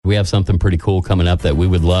we have something pretty cool coming up that we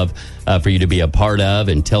would love for you to be a part of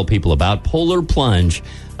and tell people about. Polar Plunge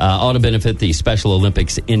ought to benefit the Special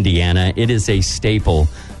Olympics Indiana. It is a staple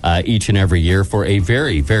each and every year for a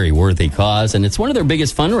very, very worthy cause, and it's one of their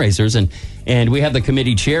biggest fundraisers. And we have the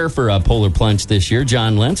committee chair for Polar Plunge this year,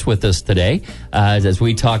 John Lentz, with us today as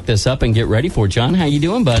we talk this up and get ready for it. John, how you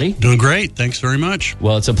doing, buddy? Doing great. Thanks very much.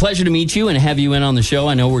 Well, it's a pleasure to meet you and have you in on the show.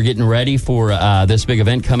 I know we're getting ready for this big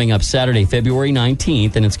event coming up Saturday, February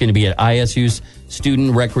 19th, and it's going to be at ISU's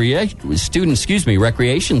Student Recreation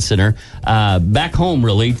Center back home,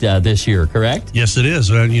 really, this year, correct? Yes, it is.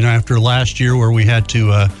 After last year where we had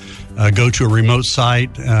to go to a remote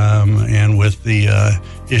site and with the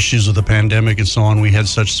issues of the pandemic and so on, we had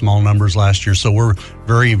such small numbers last year. So we're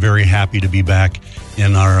very, very happy to be back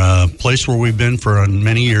in our place where we've been for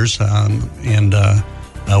many years, and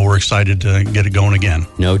we're excited to get it going again.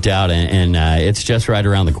 No doubt, and it's just right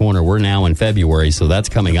around the corner. We're now in February, so that's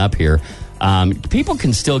coming up here. People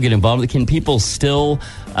can still get involved. Can people still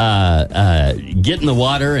get in the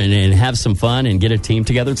water and have some fun and get a team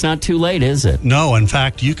together? It's not too late, is it? No. In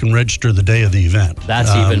fact, you can register the day of the event. That's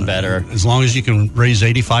even better. As long as you can raise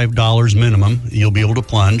 $85 minimum, you'll be able to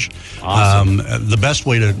plunge. Awesome. The best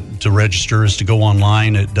way to register is to go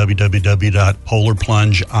online at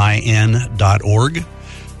www.polarplungein.org.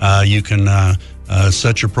 You can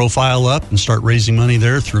set your profile up and start raising money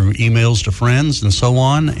there through emails to friends and so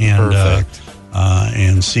on,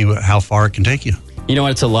 and see how far it can take you. You know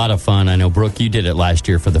what? It's a lot of fun. I know, Brooke, you did it last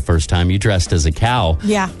year for the first time. You dressed as a cow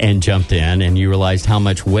and jumped in, and you realized how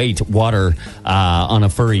much weight water on a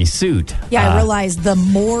furry suit. Yeah, I realized the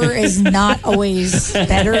more is not always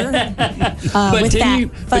better with that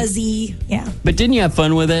fuzzy. But didn't you have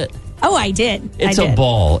fun with it? Oh, I did. It's a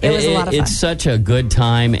ball. It was a lot of fun. It's such a good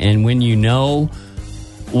time, and when you know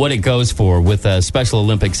what it goes for with Special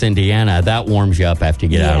Olympics Indiana, that warms you up after you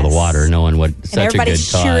get out of the water, knowing what such a good cause.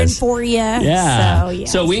 Everybody's cheering for you. Yeah.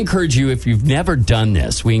 So we encourage you, if you've never done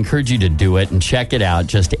this, we encourage you to do it and check it out.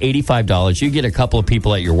 Just $85. You get a couple of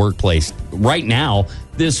people at your workplace right now,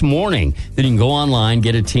 this morning. Then you can go online,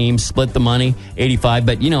 get a team, split the money, $85.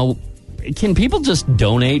 But, can people just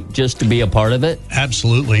donate just to be a part of it?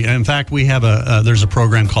 Absolutely. In fact, we have there's a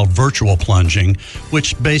program called Virtual Plunging,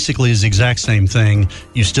 which basically is the exact same thing.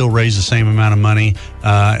 You still raise the same amount of money,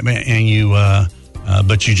 and you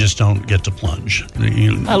but you just don't get to plunge.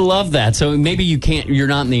 I love that. So maybe you're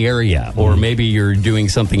not in the area, or maybe you're doing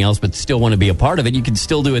something else but still want to be a part of it. You can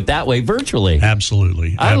still do it that way virtually.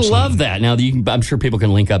 Absolutely. I love that. Now, I'm sure people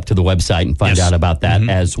can link up to the website and find out about that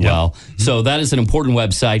as well. So that is an important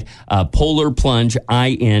website,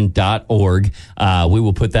 polarplungein.org. We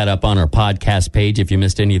will put that up on our podcast page. If you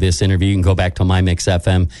missed any of this interview, you can go back to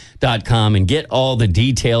mymixfm.com and get all the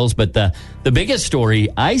details. But the biggest story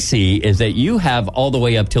I see is that you have all the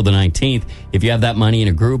way up till the 19th. If you have that money in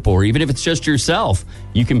a group, or even if it's just yourself,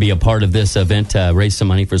 you can be a part of this event to raise some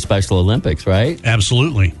money for Special Olympics, right?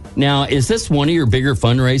 Absolutely. Now, is this one of your bigger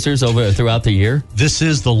fundraisers throughout the year? This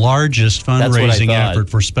is the largest fundraising effort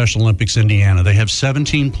for Special Olympics Indiana. They have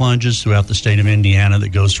 17 plunges throughout the state of Indiana that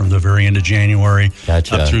goes from the very end of January up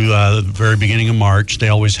through the very beginning of March. They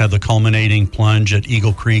always have the culminating plunge at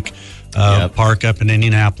Eagle Creek Park up in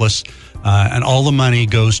Indianapolis. And all the money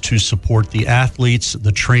goes to support the athletes,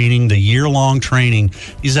 the training, the year-long training.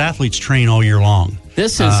 These athletes train all year long.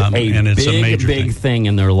 This is a big thing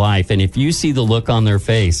in their life. And if you see the look on their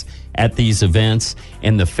face at these events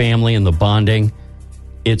and the family and the bonding,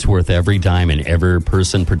 it's worth every dime and every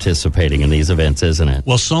person participating in these events, isn't it?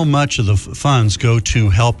 Well, so much of the funds go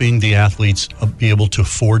to helping the athletes be able to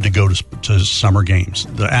afford to go to summer games.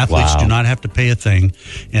 The athletes do not have to pay a thing.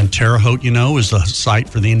 And Terre Haute, is the site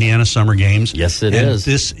for the Indiana Summer Games. Yes, it is.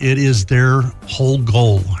 It is their whole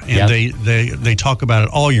goal. And they talk about it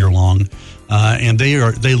all year long. And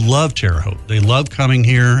they love Terre Haute. They love coming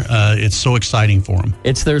here. It's so exciting for them.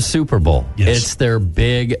 It's their Super Bowl. Yes. It's their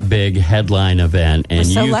big headline event. And we're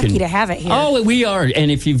so lucky to have it here. Oh, we are.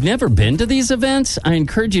 And if you've never been to these events, I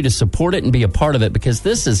encourage you to support it and be a part of it, because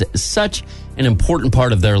this is such an important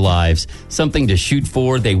part of their lives, something to shoot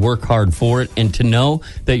for. They work hard for it. And to know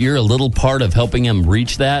that you're a little part of helping them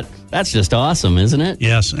reach that, that's just awesome, isn't it?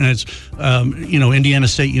 Yes, and it's, Indiana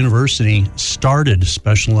State University started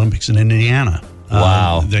Special Olympics in Indiana.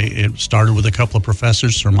 Wow. It started with a couple of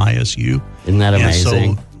professors from ISU. Isn't that amazing?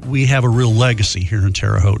 And so we have a real legacy here in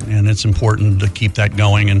Terre Haute, and it's important to keep that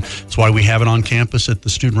going. And that's why we have it on campus at the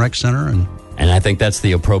Student Rec Center. And I think that's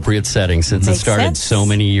the appropriate setting since it started so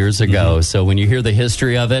many years ago. So when you hear the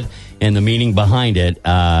history of it and the meaning behind it,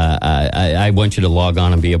 I want you to log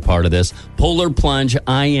on and be a part of this.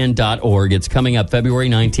 PolarPlungeIN.org. It's coming up February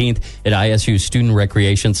 19th at ISU Student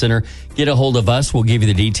Recreation Center. Get a hold of us. We'll give you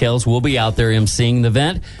the details. We'll be out there emceeing the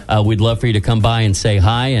event. We'd love for you to come by and say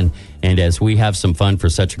hi, and as we have some fun for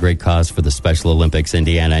such a great cause for the Special Olympics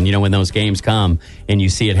Indiana. And, when those games come and you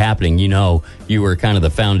see it happening, you were kind of the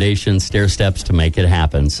foundation, stair steps to make it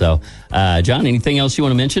happen. So, John, anything else you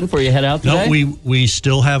want to mention before you head out today? No, we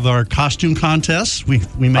still have our costume contests. We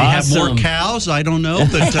may have more cows. I don't know.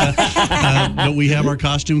 But we have our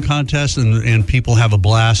costume contest, and people have a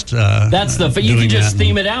blast. That's you can just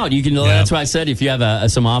theme it out. You can. Yeah. That's why I said if you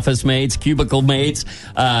have some office mates, cubicle mates,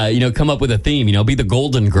 come up with a theme. Be the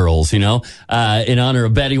Golden Girls. In honor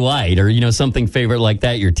of Betty White, or something favorite like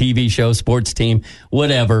that. Your TV show, sports team,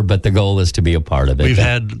 whatever. But the goal is to be a part of it. We've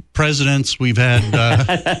had presidents. We've had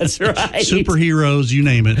that's right, superheroes. You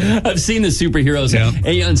name it. I've seen the superheroes,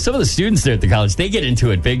 and some of the students there at the college, they get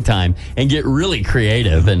into it big time and get really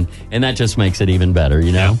creative, and that just makes it even better.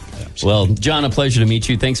 Yeah, well, John, a pleasure to meet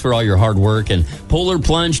you. Thanks for all your hard work. And Polar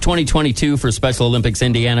Plunge 2022 for Special Olympics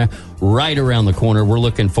Indiana, right around the corner. We're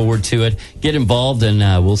looking forward to it. Get involved, and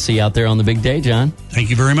we'll see you out there on the big day, John. Thank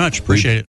you very much. Appreciate it.